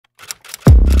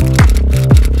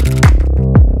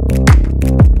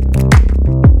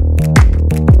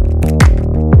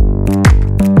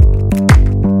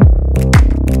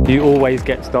always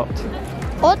get stopped?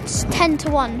 Odds 10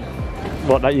 to 1.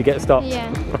 What, that you get stopped? Yeah.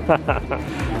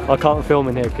 I can't film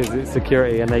in here because it's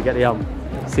security and they get the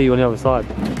see you on the other side.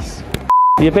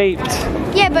 You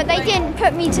beeped. Yeah, but they didn't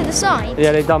put me to the side.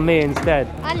 Yeah, they done me instead.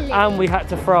 And we had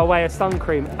to throw away a sun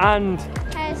cream and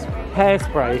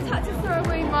hairspray. I had to throw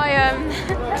away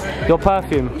my Your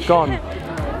perfume, gone.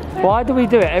 Why do we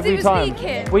do it every time?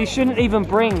 Leaking. We shouldn't even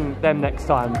bring them next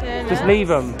time. Yeah, just leave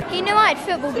them. You know I had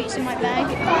football boots in my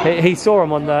bag. He saw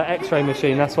them on the x-ray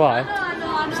machine, that's why.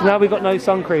 So now we've got no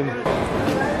sun cream.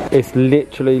 It's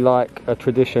literally like a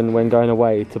tradition when going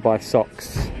away to buy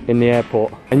socks in the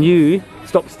airport. And you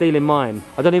stop stealing mine.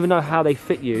 I don't even know how they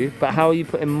fit you, but how are you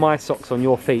putting my socks on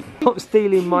your feet? Stop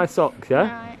stealing my socks,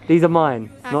 yeah? Right. These are mine,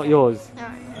 not yours.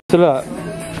 Right. So look,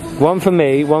 one for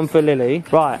me, one for Lily.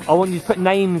 Right, I want you to put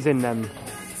names in them.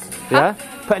 Yeah?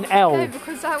 Put an L. No,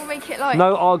 because that will make it like...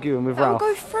 No arguing with Ralph. That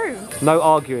will go through. No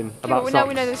arguing about socks. Now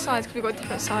we know the size because we've got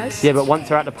different size. Yeah, but once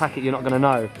they're at the packet, you're not going to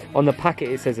know. On the packet,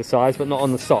 it says the size, but not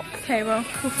on the sock. Okay, well,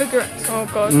 we'll figure it. Oh,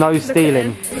 God. No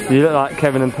stealing. You look like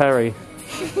Kevin and Perry.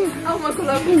 Oh, my God.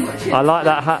 I like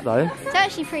that hat, though. It's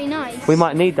actually pretty nice. We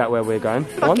might need that where we're going.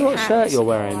 I wonder what shirt you're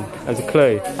wearing as a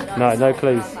clue. No, no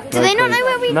clues. Do they not know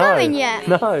where we're going yet?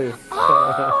 No.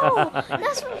 Oh,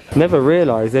 that's what... Never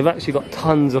realised they've actually got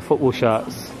tons of football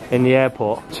shirts in the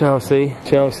airport. Chelsea,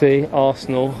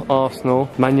 Arsenal,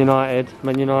 Man United.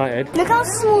 Look how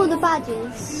small the badge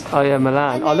is. Oh yeah,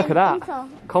 Milan. Oh, look at that.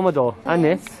 Commodore. And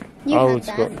this. Old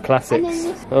school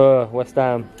classics. West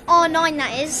Ham. R9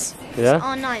 that is. Yeah? It's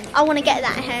R9. I want to get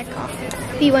that haircut.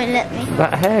 He won't let me.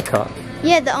 That haircut?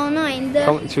 Yeah, the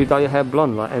R9. Should we dye your hair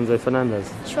blonde like Enzo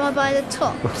Fernandez? Should I buy the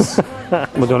tops?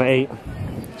 What do you want to eat?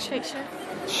 Shake Shack.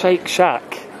 Shake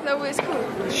Shack? Is that what it's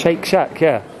called? Shake Shack,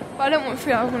 yeah. But I don't want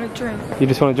food, I want a drink. You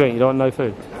just want a drink, you don't want no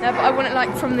food? Yeah, but I want it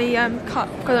like from the cup,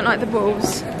 because I don't like the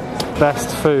balls.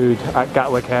 Best food at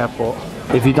Gatwick Airport.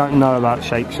 If you don't know about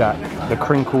Shake Shack, the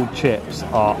crinkled chips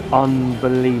are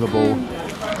unbelievable.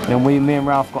 Then me and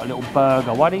Ralph got a little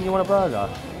burger. Why didn't you want a burger?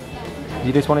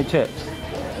 You just wanted chips?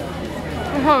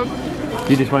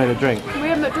 You just wanted a drink? We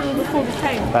had McDonald's before we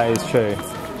came. That is true.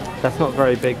 That's not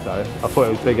very big though. I thought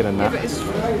it was bigger than that. Yeah, but it's...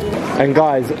 And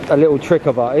guys, a little trick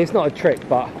of ours. It's not a trick,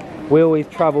 but we always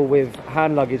travel with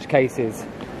hand luggage cases.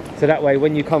 So that way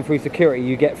when you come through security,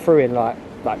 you get through in like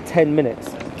 10 minutes.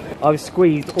 I've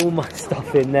squeezed all my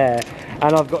stuff in there,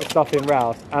 and I've got stuff in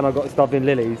Ralph's, and I've got stuff in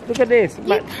Lily's. Look at this,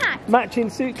 matching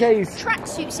suitcase.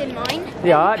 Tracksuits in mine.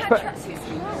 Yeah, I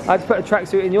had to put a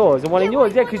tracksuit in yours and one in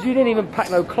yours. Yeah, because you didn't even pack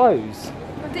no clothes.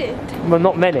 I did. Well,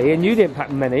 not many, and you didn't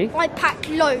pack many. I pack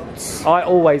loads. I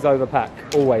always overpack,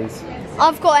 always.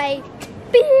 I've got a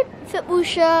beep football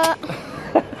shirt.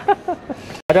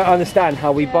 I don't understand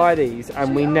how we buy these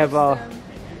and we never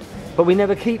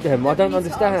keep them. I don't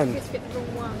understand.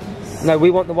 No,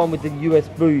 we want the one with the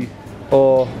USB,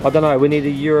 or I don't know. We need a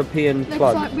European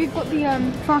plug. Like we've got the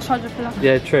fast charger plug.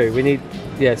 Yeah, true. We need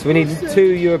 2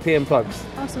 European plugs.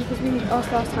 Awesome, because we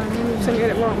asked last time and we got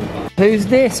it wrong. Who's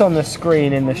this on the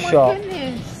screen in the shop?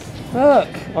 Goodness. Look,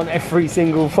 on every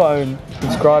single phone.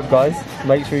 Subscribe, guys.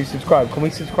 Make sure you subscribe. Can we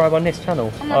subscribe on this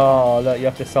channel? Oh, look, you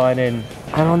have to sign in.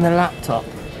 And on the laptop.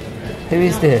 Who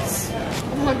is this?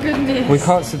 Oh my goodness. We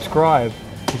can't subscribe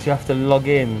because you have to log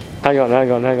in. Hang on.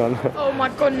 Oh my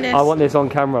goodness. I want this on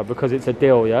camera because it's a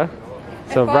deal, yeah?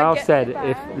 So Ralph said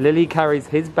if Lily carries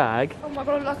his bag, oh my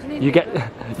God, like an you get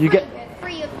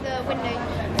free of the window.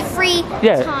 Free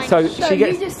time. So she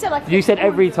gets. You said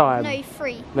every time. No,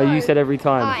 free. No, you said every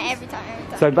time. Alright, every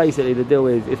time. So basically, the deal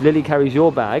is if Lily carries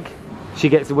your bag, she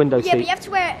gets the window seat. Yeah, but you have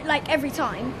to wear it like every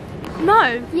time.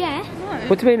 No. Yeah.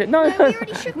 What do you mean? No. No, we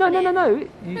already shook on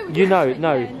it.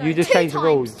 No. You just changed the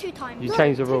rules. 2 times. You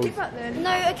changed the rules.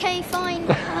 No, okay, fine.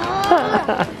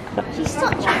 She's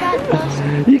such a bad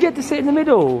person. You get to sit in the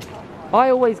middle. I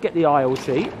always get the aisle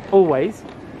seat. Always.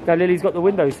 Now Lily's got the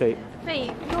window seat.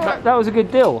 Mate, that was a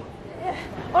good deal.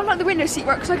 I like the window seat,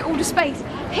 right? Because I get all the space.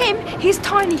 He's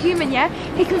tiny human, yeah?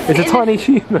 He can fit It's a tiny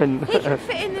human. He can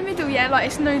fit in the middle, yeah? Like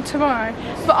it's no tomorrow.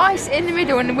 But I sit in the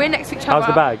middle and we're next to each other. How's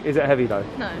the bag? Is it heavy though?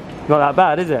 No. Not that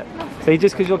bad, is it? No. See,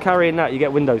 just because you're carrying that, you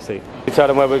get window seat. You tell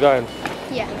them where we're going.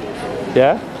 Yeah.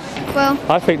 Yeah? Well,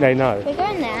 I think they know. we're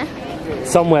going there.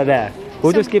 Somewhere there.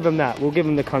 We'll just give them that. We'll give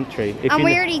them the country. And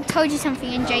we already told you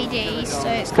something in JD, so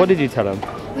it's... What did you tell them?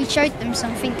 We showed them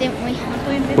something, didn't we?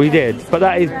 We did. But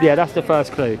that is, yeah, that's the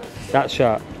first clue. That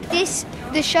shirt.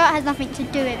 The shirt has nothing to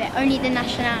do with it, only the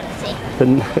nationality.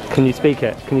 Then, can you speak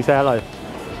it? Can you say hello?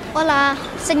 Hola,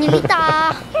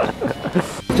 señorita.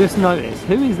 Just notice,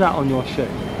 who is that on your shoe?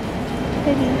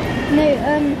 No,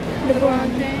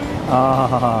 LeBron.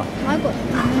 Ah. I got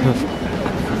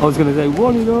I was going to say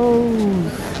one of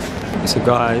those. So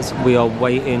guys, we are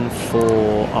waiting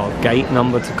for our gate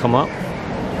number to come up.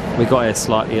 We got here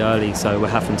slightly early, so we're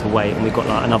having to wait, and we've got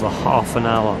like another half an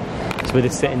hour. So we're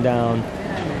just sitting down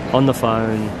on the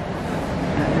phone.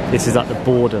 This is like the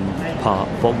boredom part,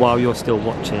 but while you're still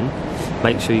watching,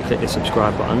 make sure you click the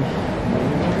subscribe button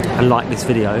and like this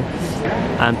video,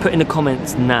 and put in the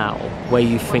comments now where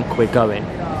you think we're going.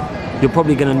 You're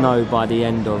probably going to know by the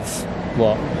end of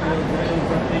what?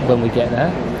 When we get there?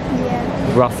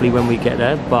 Yeah. Roughly when we get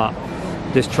there, but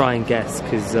just try and guess,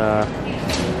 because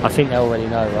I think they already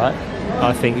know, right?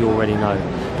 I think you already know.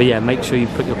 But yeah, make sure you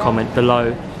put your comment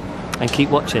below and keep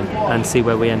watching and see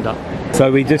where we end up.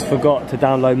 So we just forgot to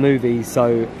download movies,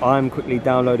 so I'm quickly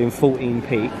downloading 14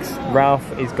 Peaks.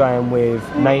 Ralph is going with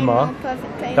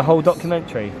Neymar, the whole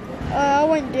documentary. I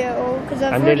won't do it all because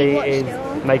I've and already Lily watched is it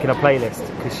all. making a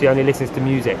playlist because she only listens to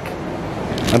music.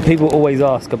 And people always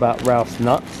ask about Ralph's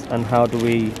nuts and how do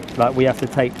we, like, we have to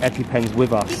take EpiPens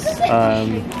with us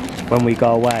when we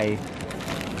go away.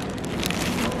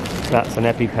 That's an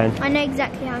EpiPen. I know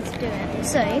exactly how to do it.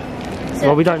 So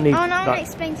well, we don't need. Oh no, I want like, to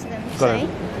explain to them.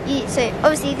 Go So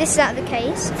obviously this is out of the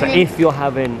case. So if you're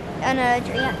having an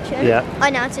allergic reaction, yeah,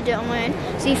 I know how to do it on my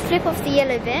own. So you flip off the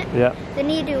yellow bit. Yeah. The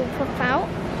needle will pop out.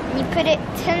 And you put it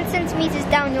 10 centimeters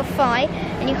down your thigh,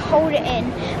 and you hold it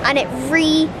in, and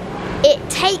it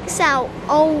takes out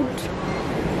old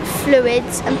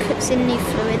fluids and puts in new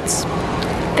fluids.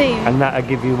 Boom. And that'll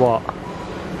give you what?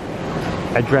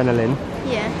 Adrenaline.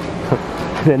 Yeah.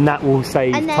 Then that will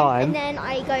save time. And then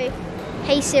I go,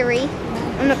 hey Siri,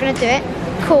 I'm not going to do it,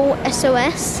 call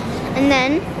SOS. And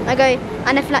then I go,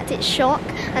 anaphylactic shock,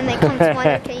 and they come to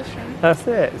my location. That's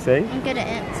it, see? I'm good at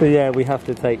it. So yeah, we have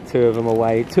to take 2 of them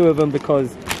away. 2 of them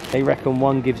because they reckon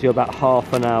one gives you about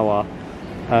half an hour.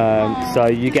 So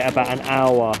you get about an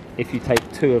hour if you take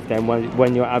 2 of them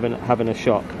when you're having a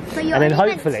shock. And then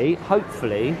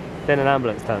hopefully, then an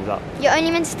ambulance turns up. You're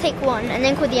only meant to take 1 and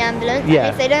then call the ambulance. Yeah.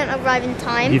 And if they don't arrive in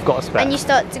time, you've got a spare. And you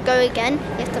start to go again,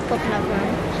 you have to pop another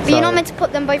one. But you're not meant to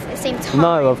put them both at the same time.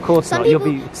 No, of course not.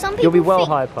 You'll be well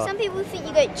hyper. Some people think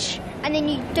you go and then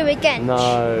you do again.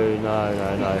 No.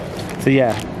 So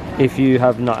yeah, if you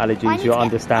have nut allergies, you'll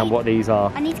understand what these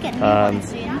are. I need to get new ones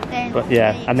soon. But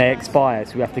yeah, and they expire,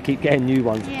 so we have to keep getting new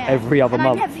ones every other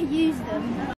month. I never use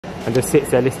them. And just sits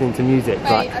there listening to music. Wait,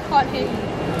 like, I can't hear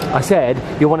you. I said,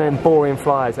 you're one of them boring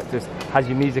flies that just has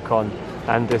your music on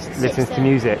and just listens to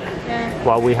music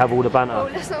while we have all the banter. Oh,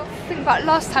 let's not think about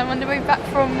last time on the way back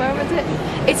from, where was it?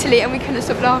 Italy, and we couldn't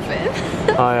stop laughing.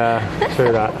 Oh,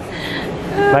 true that.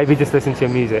 Maybe just listen to your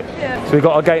music. Yeah. So we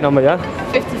got our gate number, yeah?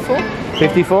 54.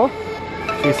 54?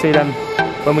 So you see them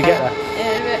when we get there?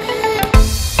 Yeah, a bit.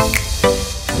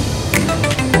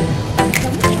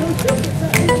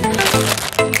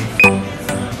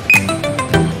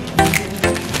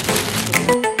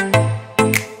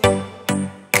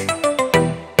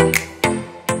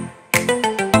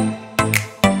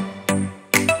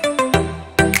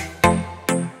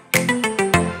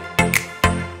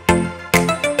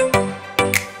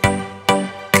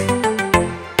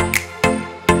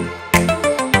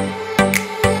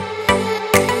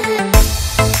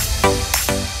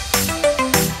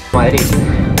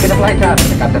 With a flight time,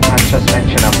 the captain has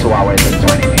suspension of 2 hours and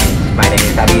 20 minutes. My name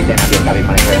is David and I'm your cabin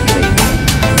manager of today's flight.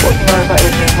 Working hours are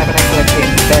everything, have an excellent trip,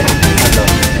 then and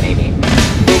London, Navy.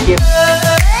 Thank you.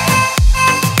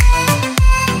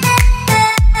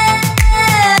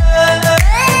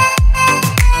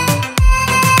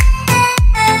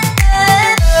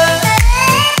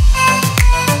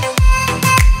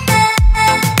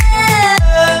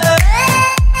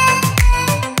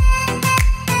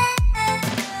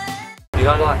 You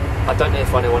know, like, I don't know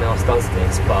if anyone else does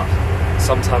this, but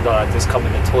sometimes I just come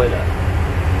in the toilet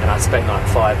and I spend like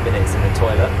 5 minutes in the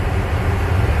toilet.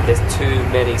 There's too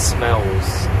many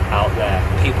smells out there.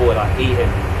 People are like eating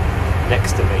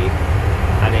next to me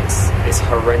and it's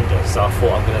horrendous. So I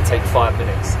thought I'm going to take 5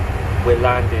 minutes. We're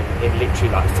landing in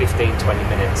literally like 15-20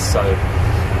 minutes, so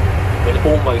we're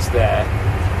almost there.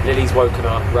 Lily's woken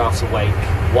up, Ralph's awake.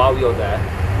 While you're there,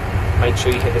 make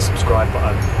sure you hit the subscribe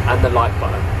button and the like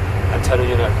button and turn on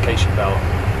your notification bell.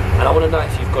 And I want to know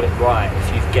if you've got it right,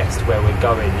 if you've guessed where we're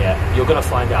going yet. You're going to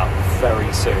find out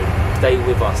very soon. Stay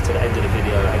with us to the end of the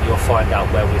video and you'll find out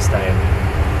where we're staying.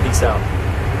 Peace out.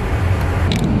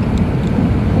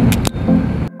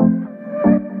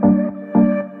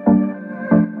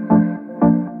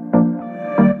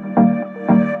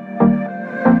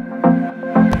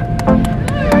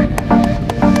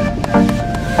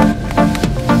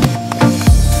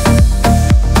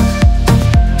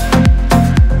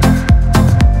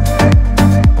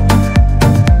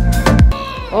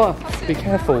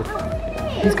 careful.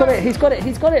 He's got it, he's got it,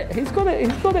 he's got it, he's got it,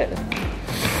 he's got it.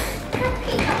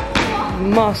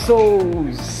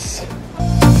 Muscles.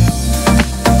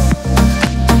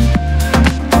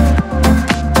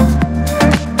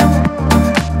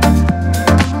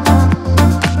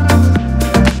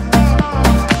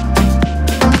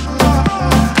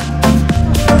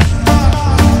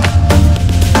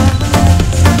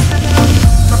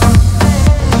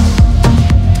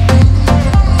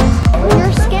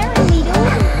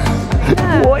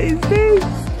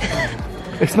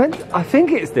 It's meant, I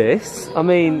think it's this. I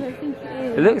mean,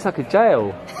 it looks like a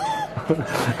jail. Then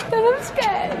I'm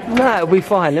scared. No, it'll be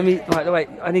fine. Let me, right, wait,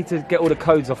 I need to get all the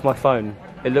codes off my phone.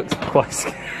 It looks quite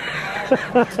scary.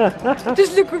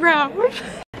 Just look around.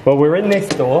 Well, we're in this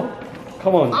door.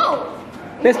 Come on. Oh.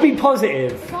 Let's be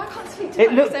positive. I can't speak to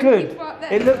It looked good.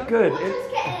 It looked good.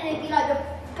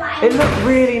 It looked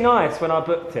really nice when I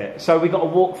booked it. So we got to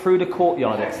walk through the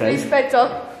courtyard, it says. These beds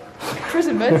are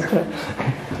prison beds.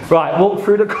 Right, walk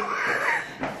through the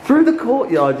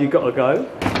courtyard. You got to go.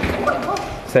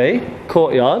 See,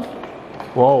 courtyard.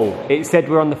 Whoa! It said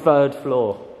we're on the 3rd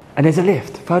floor, and there's a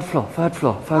lift. 3rd floor, 3rd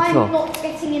floor, 3rd floor. I'm not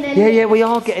getting in a lift. Yeah, we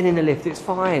are getting in the lift. It's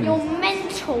fine. You're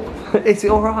mental. It's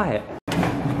all right.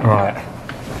 Right.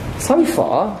 So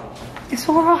far, it's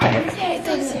all right. Yeah, it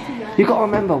does. You got to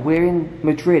remember, we're in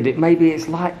Madrid. Maybe it's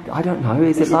like, I don't know.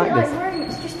 Is it like this? Rome.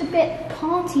 It's just a bit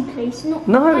party place, not.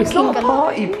 No, it's not a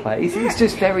party place. It's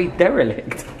just very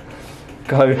derelict.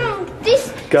 Go. No,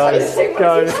 this. Go. This is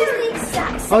Go. the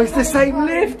exact same. Oh, it's the same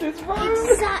lift as Rome.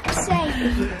 Exact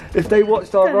same. If they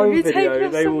watched our Don't Rome you take video,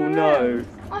 us they will somewhere know.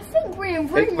 I think we're in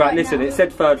room Right, listen, now. it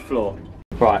said 3rd floor.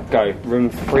 Right, go. Room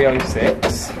 306.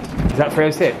 Is that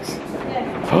 306?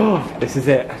 Yeah. Oh, this is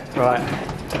it. Right.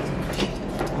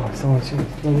 Oh, someone should.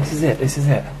 No, this is it. This is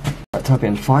it. Right, type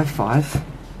in 55.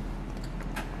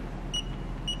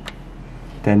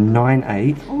 Then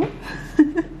 98.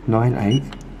 98.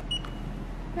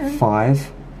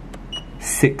 5.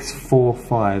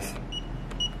 645.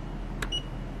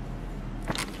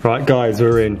 Right, guys,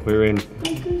 we're in. We're in.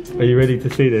 Are you ready to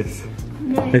see this?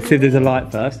 No. Let's see if there's a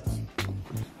light first.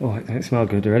 Oh, it don't smell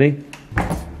good. Ready?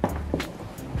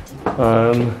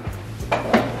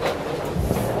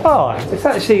 Oh, it's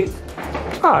actually.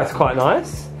 Oh, it's quite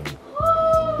nice.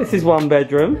 This is 1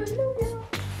 bedroom.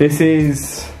 This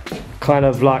is kind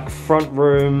of like front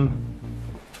room.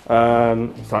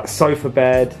 It's like sofa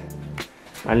bed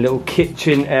and little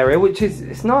kitchen area, which is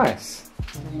it's nice.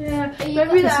 Yeah, maybe the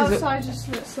This is outside just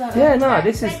looks like. Yeah, no,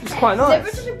 this is it's quite nice.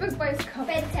 Never such a big place to come.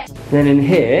 Then in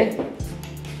here,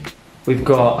 we've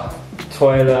got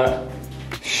toilet,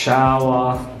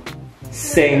 shower,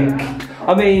 sink.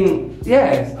 I mean,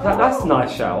 yeah, that's a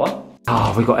nice shower.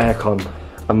 Oh, we've got aircon.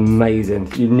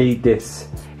 Amazing. You need this.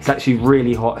 It's actually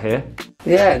really hot here.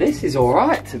 Yeah, this is all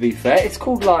right, to be fair. It's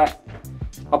called like,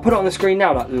 I'll put it on the screen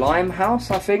now, like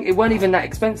Limehouse, I think. It weren't even that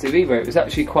expensive either. It was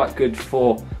actually quite good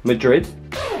for Madrid.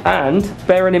 And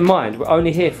bearing in mind, we're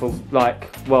only here for like,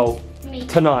 well,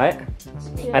 tonight,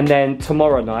 and then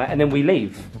tomorrow night, and then we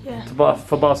leave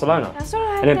for Barcelona. That's all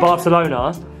right. And in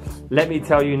Barcelona, let me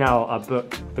tell you now, I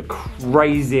booked the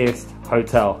craziest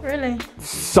hotel. Really?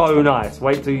 So nice.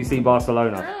 Wait till you see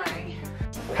Barcelona. Really?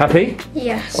 Happy?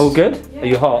 Yes. All good? Are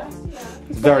you hot?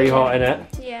 It's very hot, isn't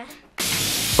it? Yeah.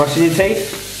 Brushing your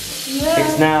teeth? Yeah.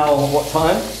 It's now, what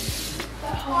time?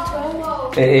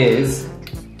 It is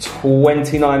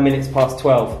 29 minutes past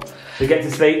 12. We get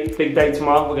to sleep, big day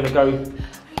tomorrow. We're gonna go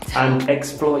and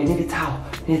explore. You need a towel,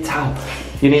 you need a towel.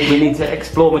 We need to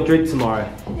explore Madrid tomorrow.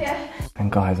 Yeah. And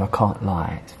guys, I can't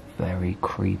lie, it's very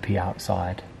creepy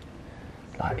outside.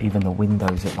 Like even the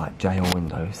windows are like jail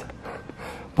windows.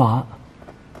 But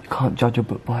you can't judge a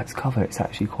book by its cover, it's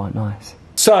actually quite nice.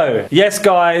 So, yes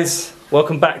guys,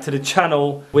 welcome back to the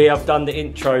channel. We have done the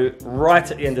intro right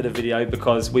at the end of the video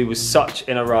because we were such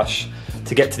in a rush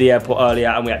to get to the airport earlier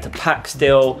and we had to pack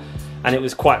still and it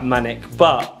was quite manic.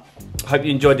 But I hope you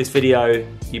enjoyed this video.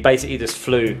 You basically just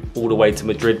flew all the way to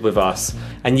Madrid with us.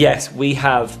 And yes, we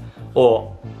have,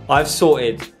 or I've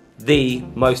sorted the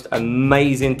most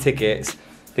amazing tickets.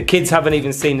 The kids haven't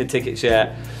even seen the tickets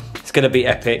yet. It's gonna be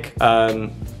epic.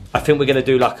 I think we're gonna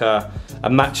do like a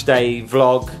match day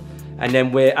vlog and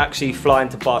then we're actually flying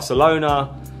to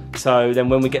Barcelona. So then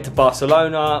when we get to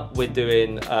Barcelona, we're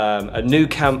doing a new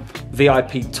camp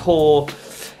VIP tour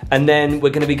and then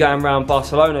we're gonna be going around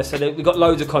Barcelona. So we've got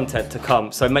loads of content to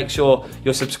come. So make sure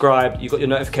you're subscribed, you've got your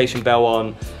notification bell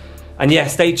on. And yeah,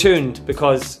 stay tuned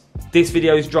because this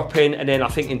video is dropping and then I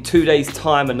think in 2 days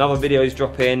time, another video is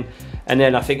dropping. And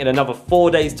then I think in another 4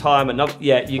 days time,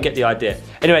 yeah, you get the idea.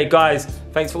 Anyway, guys,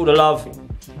 thanks for all the love.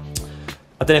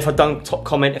 I don't know if I've done top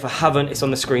comment. If I haven't, it's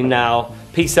on the screen now.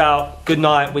 Peace out. Good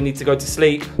night. We need to go to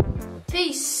sleep.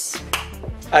 Peace.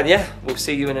 And yeah, we'll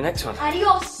see you in the next one.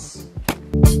 Adios.